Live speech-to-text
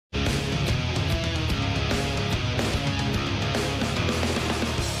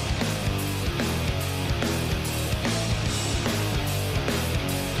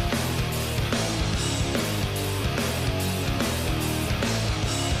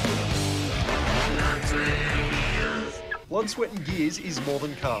Blood, Sweat and Gears is more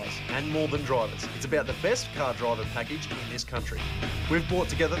than cars and more than drivers. It's about the best car driver package in this country. We've brought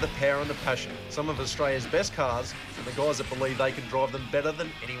together the power and the passion, some of Australia's best cars, and the guys that believe they can drive them better than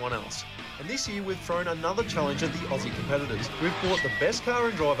anyone else. And this year we've thrown another challenge at the Aussie competitors. We've brought the best car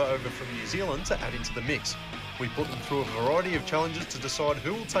and driver over from New Zealand to add into the mix. We put them through a variety of challenges to decide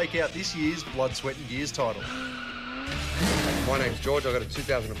who will take out this year's Blood, Sweat and Gears title. My name's George, I've got a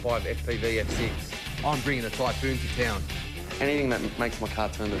 2005 FPV F6. I'm bringing a Typhoon to town. Anything that makes my car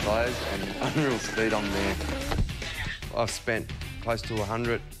turn the tyres and unreal speed, I'm there. I've spent close to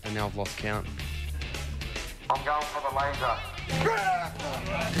 100 and now I've lost count. I'm going for the laser.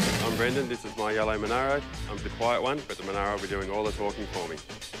 I'm Brendan, this is my yellow Monaro. I'm the quiet one, but the Monaro will be doing all the talking for me.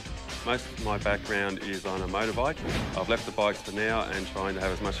 Most of my background is on a motorbike. I've left the bikes for now and trying to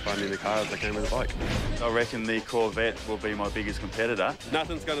have as much fun in the car as I can with the bike. I reckon the Corvette will be my biggest competitor.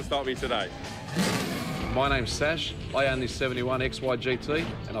 Nothing's going to stop me today. My name's Sash. I own this 71 XY GT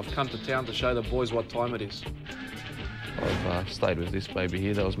and I've come to town to show the boys what time it is. I've stayed with this baby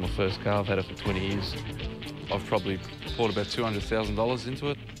here. That was my first car. I've had it for 20 years. I've probably poured about $200,000 into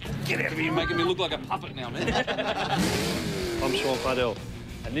it. Get out of here, you're making me look like a puppet now, man. I'm Sean Fardell,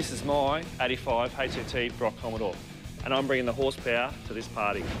 and this is my 85 HCT Brock Commodore, and I'm bringing the horsepower to this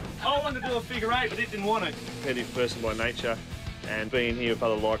party. I wanted to do a figure eight, but it didn't want it. Competitive person by nature, and being here with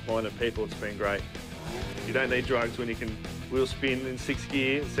other like-minded people, it's been great. You don't need drugs when you can wheel spin in 6th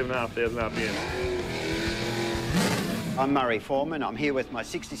gear, 7,500 RPM. I'm Murray Foreman. I'm here with my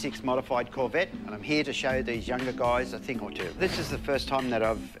 66 modified Corvette, and I'm here to show these younger guys a thing or two. This is the first time that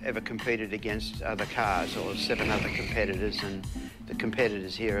I've ever competed against other cars, or 7 other competitors, and the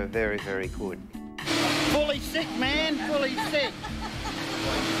competitors here are very, very good. Fully sick, man, fully sick.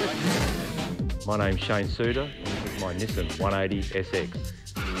 My name's Shane Suter, and this is my Nissan 180 SX.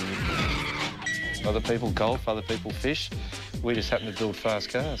 Other people golf, other people fish. We just happen to build fast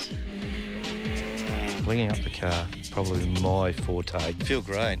cars. Blinging up the car, probably my forte. I feel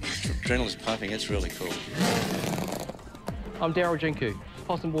great. Adrenaline's pumping, it's really cool. I'm Daryl Jinku.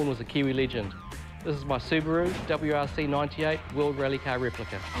 Possumborn was a Kiwi legend. This is my Subaru WRC 98 World Rally Car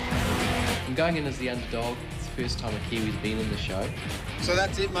replica. I'm going in as the underdog. It's the first time a Kiwi's been in the show. So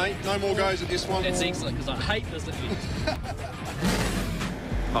that's it, mate? No more goes at this one? That's excellent, because I hate this defeat.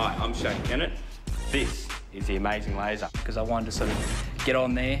 Hi, I'm Shane Kennett. This is the Amazing Laser. Because I wanted to sort of get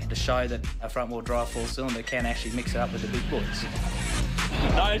on there to show that a front-wheel drive four-cylinder can actually mix it up with the big boys.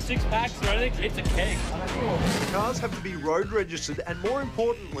 No 6 packs or anything, it's a keg. Cars have to be road registered and, more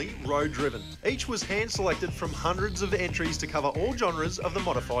importantly, road driven. Each was hand selected from hundreds of entries to cover all genres of the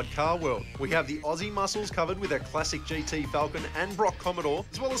modified car world. We have the Aussie muscles covered with our classic GT Falcon and Brock Commodore,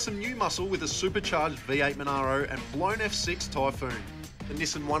 as well as some new muscle with a supercharged V8 Monaro and blown F6 Typhoon. The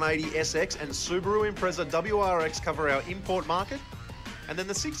Nissan 180 SX and Subaru Impreza WRX cover our import market, and then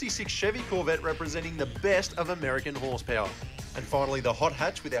the 66 Chevy Corvette representing the best of American horsepower. And finally, the hot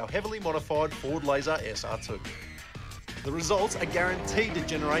hatch with our heavily modified Ford Laser SR2. The results are guaranteed to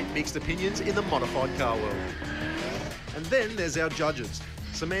generate mixed opinions in the modified car world. And then there's our judges.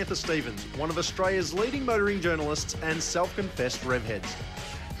 Samantha Stevens, one of Australia's leading motoring journalists and self-confessed revheads.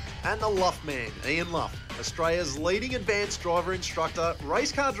 And the Luff Man, Ian Luff, Australia's leading advanced driver instructor,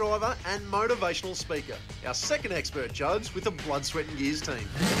 race car driver and motivational speaker. Our second expert judge with the Blood, Sweat and Gears team.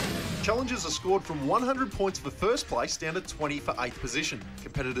 Challenges are scored from 100 points for first place down to 20 for 8th position.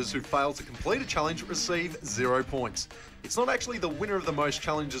 Competitors who fail to complete a challenge receive 0 points. It's not actually the winner of the most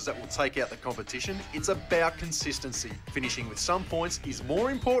challenges that will take out the competition, it's about consistency. Finishing with some points is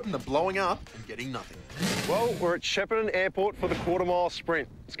more important than blowing up and getting nothing. Well, we're at Shepparton Airport for the quarter-mile sprint.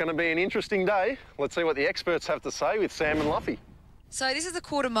 It's going to be an interesting day. Let's see what the experts have to say with Sam and Luffy. So this is the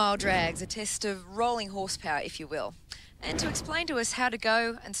quarter-mile drags, a test of rolling horsepower, if you will. And to explain to us how to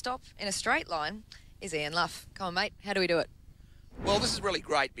go and stop in a straight line is Ian Luff. Come on, mate, how do we do it? Well, this is really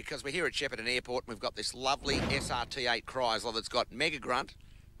great because we're here at Shepparton Airport and we've got this lovely SRT8 Chrysler that's got mega grunt.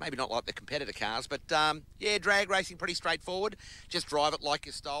 Maybe not like the competitor cars, but yeah, drag racing pretty straightforward. Just drive it like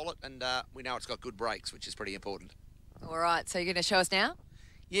you stole it, and we know it's got good brakes, which is pretty important. All right, so you're going to show us now?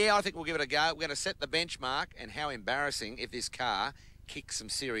 Yeah, I think we'll give it a go. We're going to set the benchmark, and how embarrassing if this car kicks some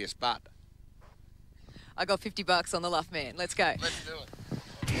serious butt. I got $50 on the Luff Man. Let's go. Let's do it.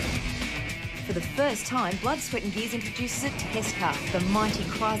 For the first time, Blood, Sweat and Gears introduces a test car, the mighty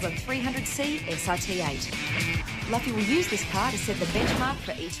Chrysler 300C SRT8. Luffy will use this car to set the benchmark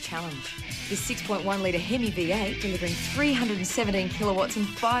for each challenge. This 6.1-litre Hemi V8, delivering 317 kilowatts and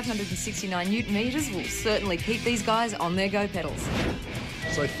 569 newton metres, will certainly keep these guys on their go pedals.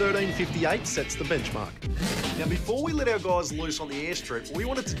 So 1358 sets the benchmark. Now, before we let our guys loose on the airstrip, we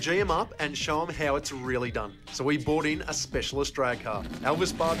wanted to G them up and show them how it's really done. So we bought in a specialist drag car.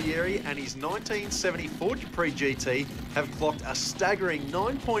 Elvis Barbieri and his 1970 Ford Capri GT have clocked a staggering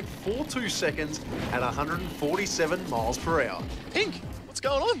 9.42 seconds at 147 miles per hour. Pink, what's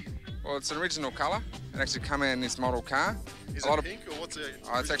going on? Well, it's an original colour. It actually come in this model car. Is it pink or what's it?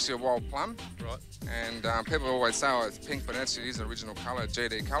 Oh, it's actually a wild plum. Right. And people always say, oh, it's pink, but actually it is an original colour,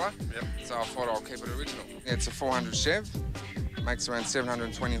 GD colour. Yep. So I thought I'll keep it original. Yeah, it's a 400 Chev. Makes around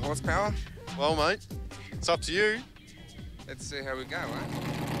 720 horsepower. Well, mate, it's up to you. Let's see how we go, eh?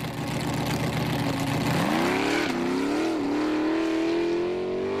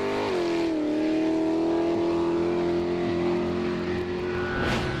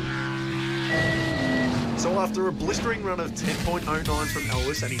 So after a blistering run of 10.09 from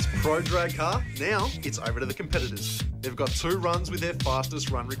Elvis and his pro drag car, now it's over to the competitors. They've got 2 runs with their fastest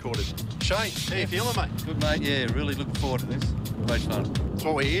run recorded. Shane, how you feeling, mate? Good, mate. Yeah, really looking forward to this. Great fun. That's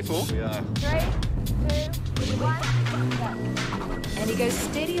what we're here for. We are. 3, 2, 1, and he goes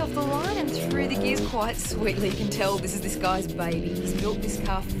steady off the line and through the gears quite sweetly. You can tell this is this guy's baby. He's built this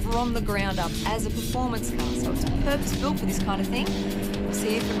car from the ground up as a performance car, so it's purpose-built for this kind of thing. We'll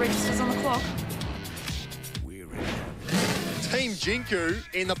see if it registers on the clock. Team Jinku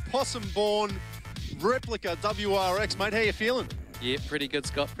in the Possum-born replica WRX, mate. How you feeling? Yeah, pretty good,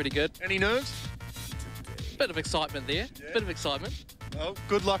 Scott, pretty good. Any nerves? Bit of excitement there, bit of excitement. Well,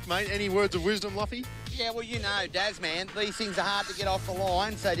 good luck, mate. Any words of wisdom, Luffy? Yeah, well, you know, Daz, man, these things are hard to get off the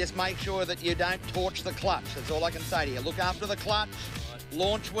line, so just make sure that you don't torch the clutch. That's all I can say to you. Look after the clutch,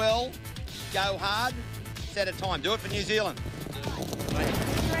 launch well, go hard, set a time. Do it for New Zealand.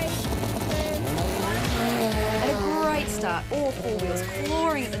 And a great start, all 4 wheels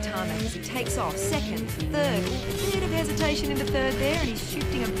clawing at the tarmac as he takes off. Second, third, a bit of hesitation into third there, and he's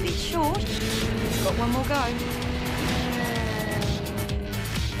shifting a bit short. He's got one more go.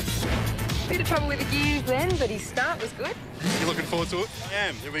 Bit of trouble with the gears then, but his start was good. You looking forward to it? I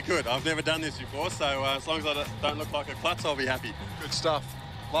am. It'll be good. I've never done this before, so as long as I don't look like a klutz, I'll be happy. Good stuff.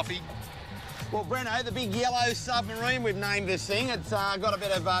 Luffy? Well, Breno, the big yellow submarine, we've named this thing. It's got a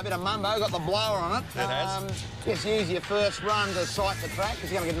bit of mumbo, got the blower on it. It has. Just use your first run to sight the track,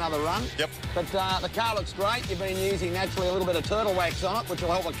 because you're going to get another run. Yep. But the car looks great. You've been using naturally a little bit of turtle wax on it, which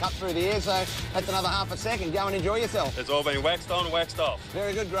will help it cut through the air, so that's another half a second. Go and enjoy yourself. It's all been waxed on, waxed off.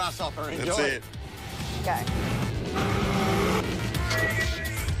 Very good, Grasshopper. Enjoy. That's it. Go.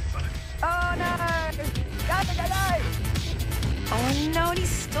 Oh, no! Go! Oh, no, and he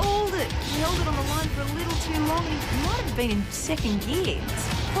stalled it. He held it on the line for a little too long, and he might have been in second gear.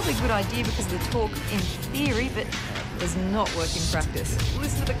 It's probably a good idea because of the torque in theory, but it does not work in practice.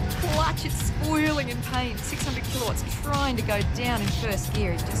 Listen to the clutch, it's squealing in pain. 600 kilowatts trying to go down in first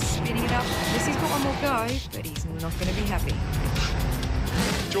gear. He's just spinning it up. Yes, he's got one more go, but he's not going to be happy.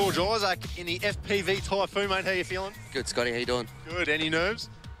 George Isaac in the FPV Typhoon, mate. How you feeling? Good, Scotty. How you doing? Good. Any nerves?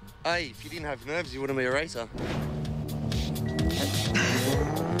 Hey, if you didn't have nerves, you wouldn't be a racer.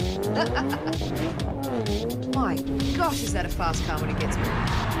 My gosh, is that a fast car when it gets moving?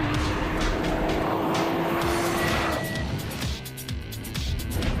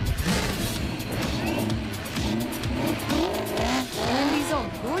 And he's on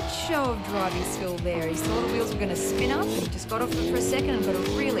good show of driving skill there. He saw the wheels were going to spin up, and he just got off it for a second and got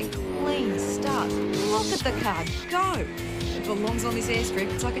a really clean start. Look at the car go! It belongs on this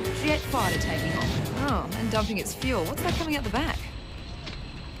airstrip. It's like a jet fighter taking off. Oh, and dumping its fuel. What's that coming out the back?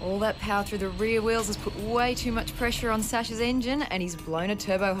 All that power through the rear wheels has put way too much pressure on Sash's engine, and he's blown a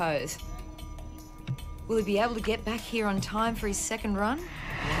turbo hose. Will he be able to get back here on time for his second run?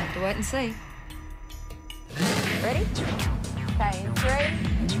 We'll have to wait and see. Ready? Okay, in 3,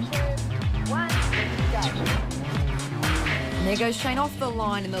 2, 1, go. And there goes Shane off the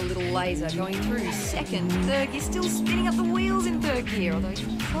line in the little laser, going through second, third gear, still spinning up the wheels in third gear, although he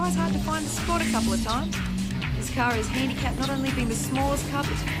tries hard to find the spot a couple of times. This car is handicapped not only being the smallest car,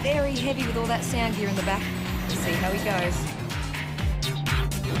 but it's very heavy with all that sound gear in the back. Let's see how he goes.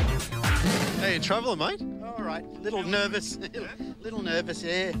 Hey, you travelling, mate? All right, little nervous, little nervous,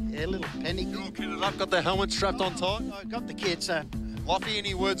 yeah, a little panic. You all kitted up, got the helmet strapped on tight? I got the kit, so. Luffy,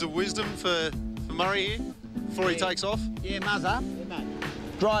 any words of wisdom for Murray here before he takes off? Yeah, Muzzer. Yeah, mate.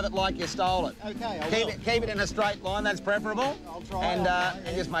 Drive it like you stole it. Okay, I will. Keep it in a straight line, that's preferable. I'll try.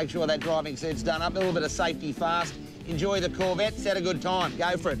 And just make sure that driving seat's done up. A little bit of safety fast. Enjoy the Corvette, set a good time.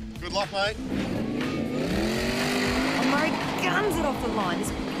 Go for it. Good luck, mate. Oh, Murray guns it off the line.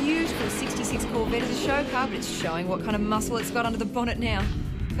 This beautiful 66 Corvette is a show car, but it's showing what kind of muscle it's got under the bonnet now.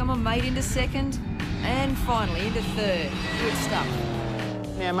 Come on, mate, into second. And finally into third. Good stuff.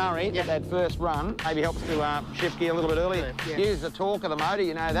 Now, Murray, that first run maybe helps to shift gear a little bit earlier. Use the torque of the motor,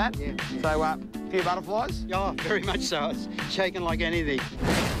 you know that. So, a few butterflies? Oh, very much so. It's shaking like anything.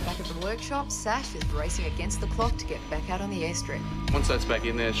 Back at the workshop, Sash is racing against the clock to get back out on the airstrip. Once that's back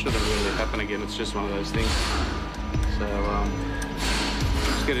in there, it shouldn't really happen again. It's just one of those things. So,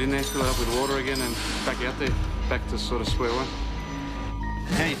 just get it in there, fill it up with water again, and back out there, back to sort of square one.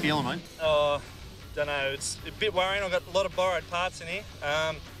 How you feeling, mate? Oh, don't know. It's a bit worrying. I've got a lot of borrowed parts in here.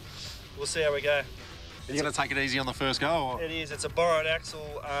 We'll see how we go. Are you going to take it easy on the first go? Or? It is. It's a borrowed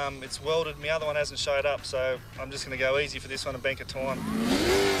axle. It's welded. My other one hasn't showed up, so I'm just going to go easy for this one and bank a time.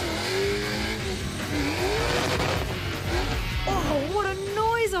 Oh, what a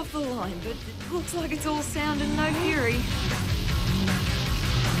noise off the line, but it looks like it's all sound and no fury.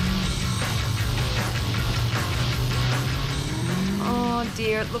 Oh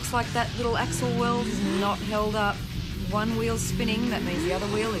dear, it looks like that little axle weld is not held up. One wheel's spinning, that means the other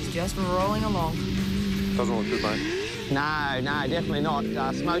wheel is just rolling along. Doesn't look good, mate. No, definitely not.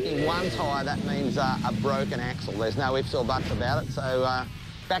 Smoking one tyre, that means a broken axle. There's no ifs or buts about it. So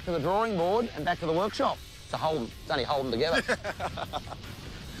back to the drawing board and back to the workshop to hold them. It's only hold them together.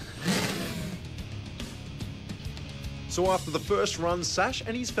 So after the first run, Sash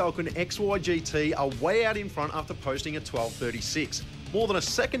and his Falcon XY GT are way out in front after posting at 12:36, more than a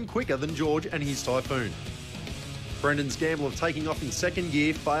second quicker than George and his Typhoon. Brendan's gamble of taking off in second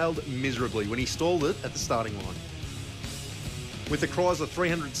gear failed miserably when he stalled it at the starting line. With the Chrysler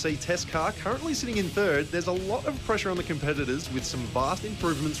 300C test car currently sitting in third, there's a lot of pressure on the competitors with some vast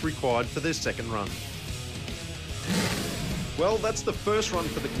improvements required for their second run. Well, that's the first run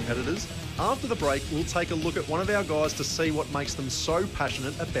for the competitors. After the break, we'll take a look at one of our guys to see what makes them so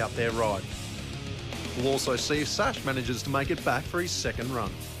passionate about their ride. We'll also see if Sash manages to make it back for his second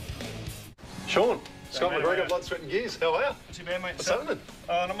run. Sean, Scott McGregor, Blood, Sweat and Gears, how are you? Not too bad, mate. What's happening?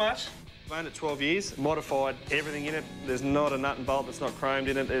 Not much. I've owned it 12 years, modified everything in it. There's not a nut and bolt that's not chromed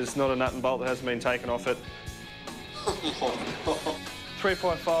in it. There's not a nut and bolt that hasn't been taken off it.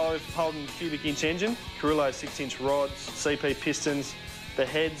 3.5 Holden cubic inch engine, Carrillo 6-inch rods, CP pistons. The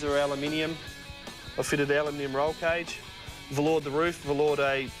heads are aluminium. I fitted the aluminium roll cage, veloured the roof, veloured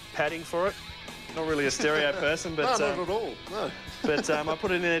a padding for it. Not really a stereo person, but no, not at all. No. But I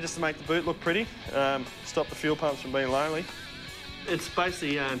put it in there just to make the boot look pretty, stop the fuel pumps from being lonely. It's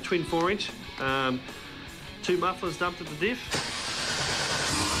basically twin 4-inch, 2 mufflers dumped at the diff.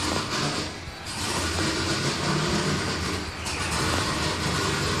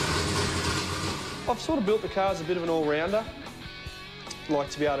 I've sort of built the car as a bit of an all-rounder. Like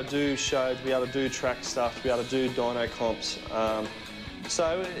to be able to do show, to be able to do track stuff, to be able to do dyno comps.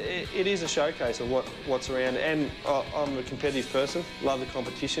 So it is a showcase of what's around, and I'm a competitive person, love the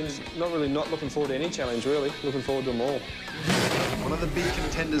competitions. Not looking forward to any challenge, really. Looking forward to them all. One of the big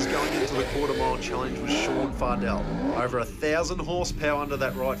contenders going into the quarter-mile challenge was Sean Fardell. Over 1,000 horsepower under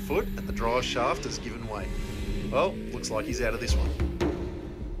that right foot, and the drive shaft has given way. Well, looks like he's out of this one.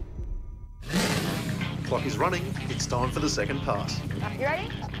 Clock is running. It's time for the second pass. You ready?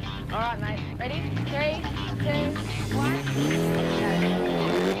 All right, mate. Ready? 3, 2, 1.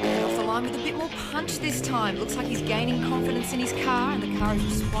 Off the line with a bit more punch this time. Looks like he's gaining confidence in his car, and the car is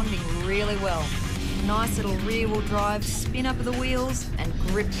responding really well. Nice little rear-wheel drive, spin up of the wheels, and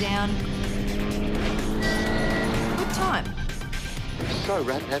grip down. Good time. So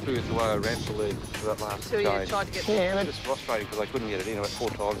happy with the way I ran for that last So you stage. tried to get... Yeah, It's frustrating because I couldn't get it in about 4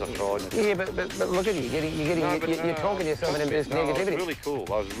 times I've tried. Yeah, but look at you. You're talking yourself into this negativity. I was really cool.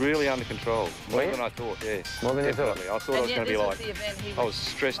 I was really under control. More than I thought, yeah. More than you thought? Definitely. I thought I was going to be like... I was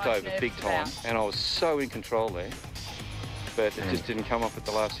stressed over big time, and I was so in control there. But it just didn't come up at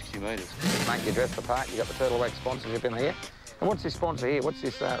the last 60 metres. Mate, you dressed the part. You got the Turtle Wake sponsorship in here. And what's this sponsor here? What's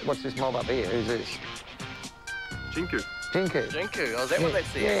this mob up here? Who's this? Jinku. Jinku. Oh, is that what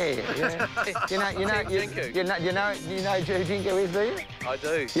that's there? Yeah. You know who Jinku is, do you? I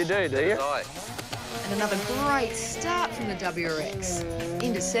do. You do you? Right. And another great start from the WRX.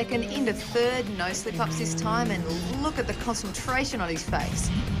 Into second, into third, no slip-ups this time, and look at the concentration on his face.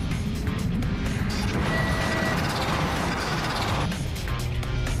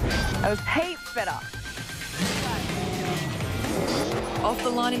 That was heaps better. Off the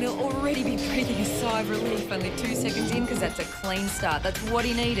line, and he'll already be breathing a sigh of relief. Only 2 seconds in, because that's a clean start. That's what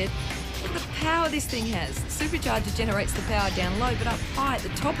he needed. Look at the power this thing has. The supercharger generates the power down low, but up high at the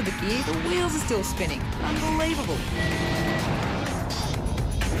top of the gear, the wheels are still spinning. Unbelievable.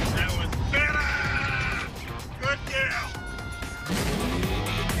 That was better! Good girl!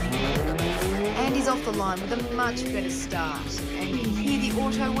 And he's off the line with a much better start. And you can hear the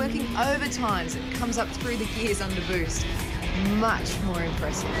auto working overtime as it comes up through the gears under boost. much more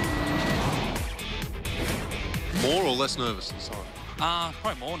impressive. More or less nervous? Sorry.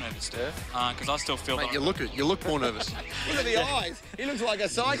 Probably more nervous, Steph, because I still feel Mate, like... you look more nervous. Look at the eyes. He looks like a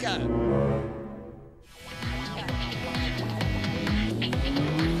psycho.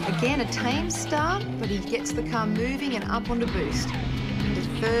 Again, a tame start, but he gets the car moving and up onto boost. Into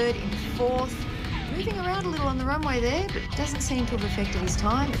third, into fourth. Moving around a little on the runway there, but doesn't seem to have affected his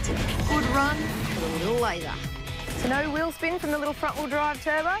time. It's a good run, but a little later. So no wheel spin from the little front-wheel drive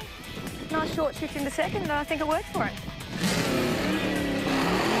turbo. Nice short shift into second, and I think it worked for it.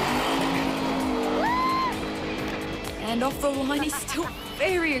 And off the line, he's still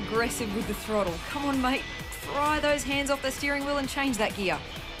very aggressive with the throttle. Come on, mate. Pry those hands off the steering wheel and change that gear.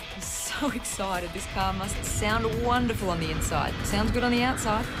 I'm so excited. This car must sound wonderful on the inside. Sounds good on the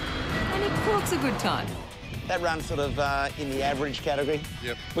outside. And he clocks a good time. That run's sort of in the average category.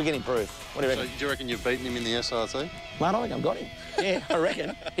 Yep. We can improve. What do you reckon? So do you reckon you've beaten him in the SRT? Mate, I think I've got him. Yeah, I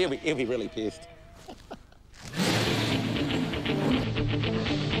reckon. He'll be really pissed.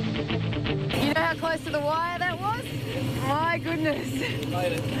 You know how close to the wire that was? My goodness.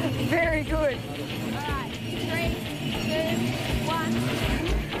 Very good. All right, 3, 2,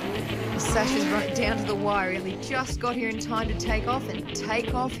 1. Sasha's run it down to the wire. He only just got here in time to take off, and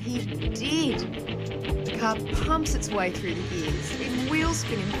take off he did. The car pumps its way through the gears, in wheel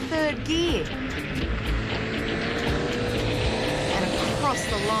spin in third gear. And across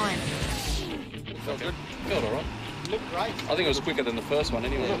the line. Felt good. Felt all right. Looked great. I think it was quicker than the first one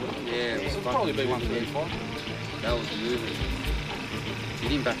anyway. Yeah, it was It'll probably be 135. That was moving. You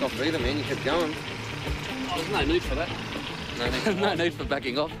didn't back off either, man. You kept going. Oh, there's no need for that. No need for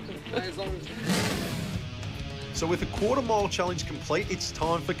backing off. So with a quarter-mile challenge complete, it's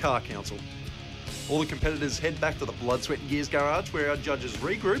time for Car Council. All the competitors head back to the Blood, Sweat and Gears garage where our judges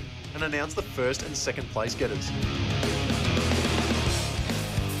regroup and announce the first and second place getters.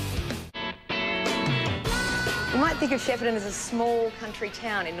 You might think of Shepparton as a small country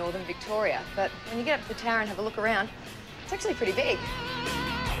town in northern Victoria, but when you get up to the tower and have a look around, it's actually pretty big.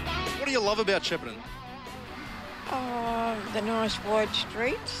 What do you love about Shepparton? The nice wide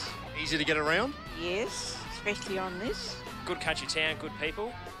streets. Easy to get around? Yes, especially on this. Good country town, good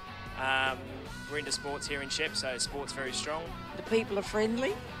people. We're into sports here in Shep, so sport's very strong. The people are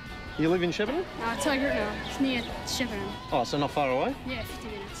friendly. You live in Shepparton? Tiger Hill. It's near Shepparton. Oh, so not far away? Yeah, 50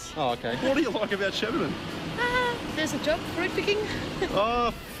 minutes. Oh, okay. What do you like about Shepparton? There's a job, fruit picking.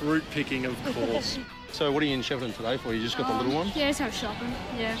 Oh, fruit picking, of course. So what are you in Shepparton today for? You just got the little one? Yeah, just have shopping,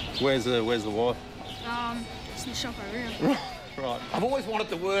 yeah. Where's the wife? It's in the shop over here. Right. I've always wanted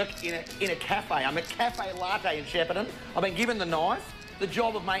to work in a cafe. I'm a cafe latte in Shepparton. I've been given the knife, the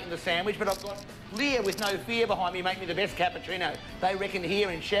job of making the sandwich, but I've got Leah with no fear behind me make me the best cappuccino. They reckon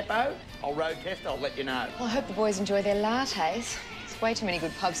here in Sheppo, I'll road test, I'll let you know. Well, I hope the boys enjoy their lattes. There's way too many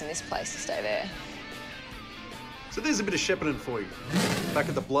good pubs in this place to stay there. So there's a bit of Shepparton for you. Back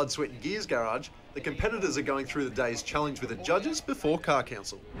at the Blood, Sweat and Gears garage, the competitors are going through the day's challenge with the judges before Car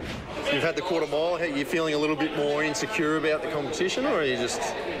Council. You've had the quarter mile. Are you feeling a little bit more insecure about the competition, or are you just...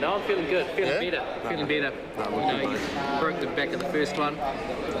 No, I'm feeling good. Feeling better. Broke the back of the first one,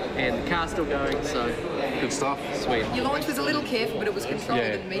 and the car's still going, so good stuff. Sweet. Your launch was a little careful, but it was controlled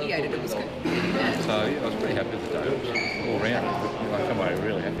and mediated. It was good. So yeah, I was pretty happy with the day. All round, I come away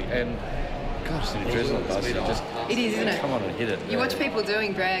really happy. And God, it's an adrenaline buzz. It is, isn't it? Come on and hit it. You watch people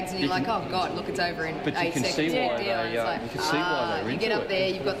doing drags and you're like, oh God, look, it's over in 8 seconds. But you can see why It's you can see why they're you into get up it. there,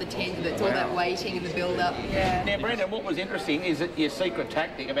 you've got the tent, it's all that waiting and the build-up. Yeah. Now, Brendan, what was interesting is that your secret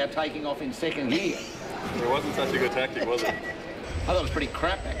tactic about taking off in second gear. It wasn't such a good tactic, was it? I thought it was pretty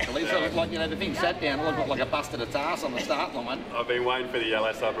crap, actually. So it looked like, you know, the thing sat down, it looked like it busted its ass on the start line. I've been waiting for the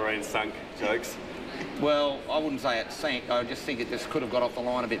yellow submarine sunk jokes. Well, I wouldn't say it sank. I just think it just could have got off the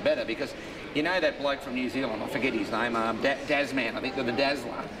line a bit better because you know that bloke from New Zealand, I forget his name, Dazman, I think, the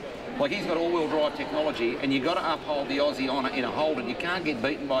Dazzler. Like, he's got all-wheel drive technology and you've got to uphold the Aussie on it in a Holden. You can't get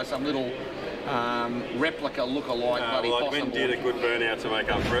beaten by some little replica look-alike bloody like possum. when did a good burnout to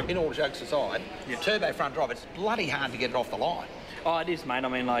make up for it. In all jokes aside, turbo front drive, it's bloody hard to get it off the line. Oh, it is, mate. I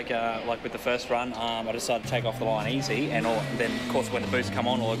mean, like with the first run, I decided to take off the line easy, and then, of course, when the boost come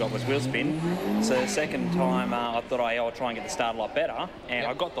on, all I got was wheel spin. So the second time, I thought I'll try and get the start a lot better, and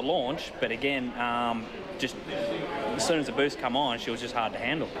I got the launch, but again, just as soon as the boost come on, she was just hard to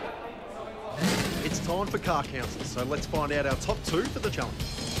handle. It's time for Car Council, so let's find out our top two for the challenge.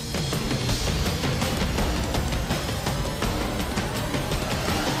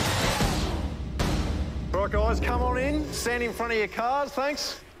 All right, guys, come on in. Stand in front of your cars,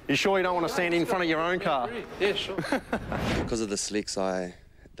 thanks. You sure you don't want to stand in front of your own car? Yeah, sure. Because of the slicks,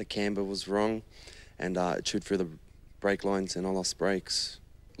 the camber was wrong, and it chewed through brake lines and I lost brakes.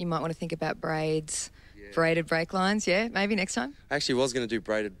 You might want to think about braids, braided brake lines, yeah? Maybe next time? I actually was going to do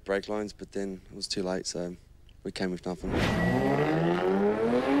braided brake lines, but then it was too late, so we came with nothing.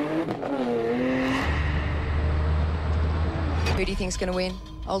 Who do you think's going to win?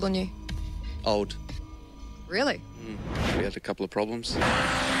 Old or new? Old. Really? We had a couple of problems.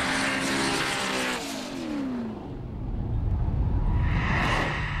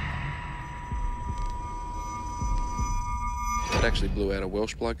 It actually blew out a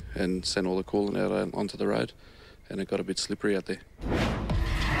Welsh plug and sent all the coolant out onto the road, and it got a bit slippery out there.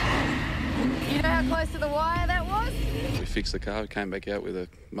 You know how close to the wire that was? We fixed the car, came back out with a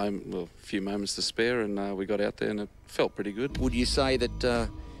few moments to spare, and we got out there and it felt pretty good. Would you say that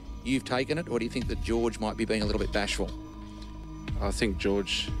you've taken it, or do you think that George might be being a little bit bashful? I think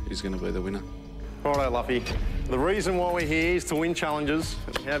George is going to be the winner. Righto, Luffy. The reason why we're here is to win challenges.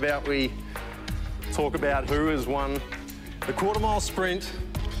 How about we talk about who has won the quarter-mile sprint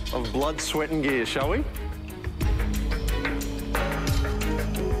of blood, sweat and gear, shall we?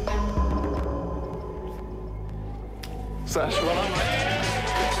 Sash, well done, mate.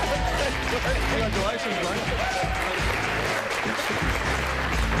 Congratulations, mate.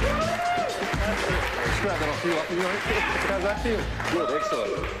 Grab that off you, Luffy, mate. How's that feel? Good,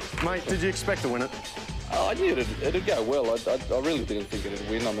 excellent. Mate, did you expect to win it? Oh, I knew it'd go well. I really didn't think it'd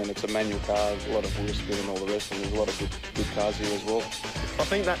win. I mean, it's a manual car, a lot of wheel spin and all the rest, and there's a lot of good cars here as well. I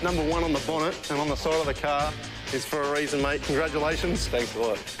think that number 1 on the bonnet and on the side of the car is for a reason, mate. Congratulations. Thanks a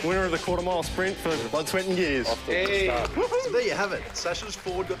lot. Winner of the quarter-mile sprint for blood, sweat and gears. Hey. So there you have it. Sasha's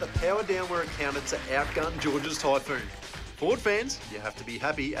Ford got the power down where it counted to outgun George's Typhoon. Ford fans, you have to be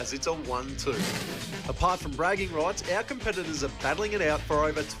happy as it's a 1-2. Apart from bragging rights, our competitors are battling it out for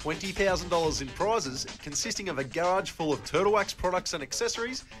over $20,000 in prizes, consisting of a garage full of Turtle Wax products and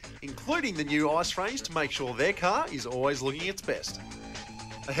accessories, including the new ice range to make sure their car is always looking its best.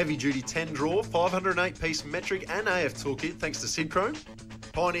 A heavy-duty 10-drawer, 508-piece metric and AF toolkit thanks to Sidchrome.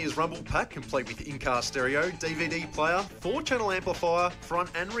 Pioneer's Rumble Pack, complete with in-car stereo, DVD player, 4-channel amplifier,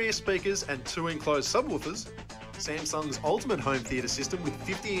 front and rear speakers and 2 enclosed subwoofers. Samsung's ultimate home theatre system with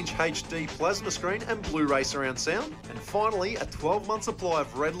 50-inch HD plasma screen and Blu-ray surround sound. And finally, a 12-month supply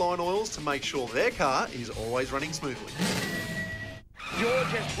of Redline oils to make sure their car is always running smoothly. George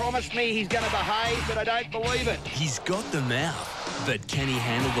has promised me he's going to behave, but I don't believe it. He's got the mouth, but can he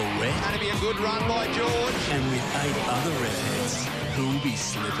handle the wet? Going to be a good run by George. And with 8 other redheads, who'll be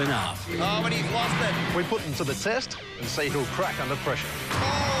slipping up? Oh, but he's lost it. We put him to the test and see who'll crack under pressure.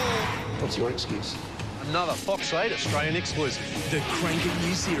 Oh. What's your excuse? Another Fox 8 Australian exclusive. The Crank It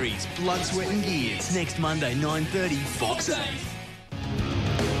New Series, Blood, Sweat and Gears, next Monday, 9:30, Fox 8.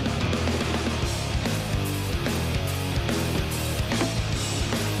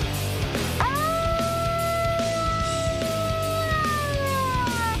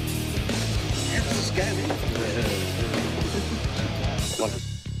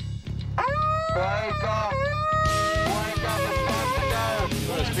 Wake up! Wake up, it's time to go!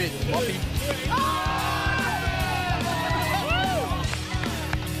 First bit, Floppy.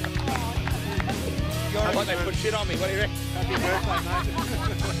 Like they put shit on me. What do you reckon? Happy birthday,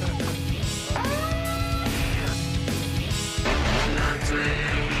 mate.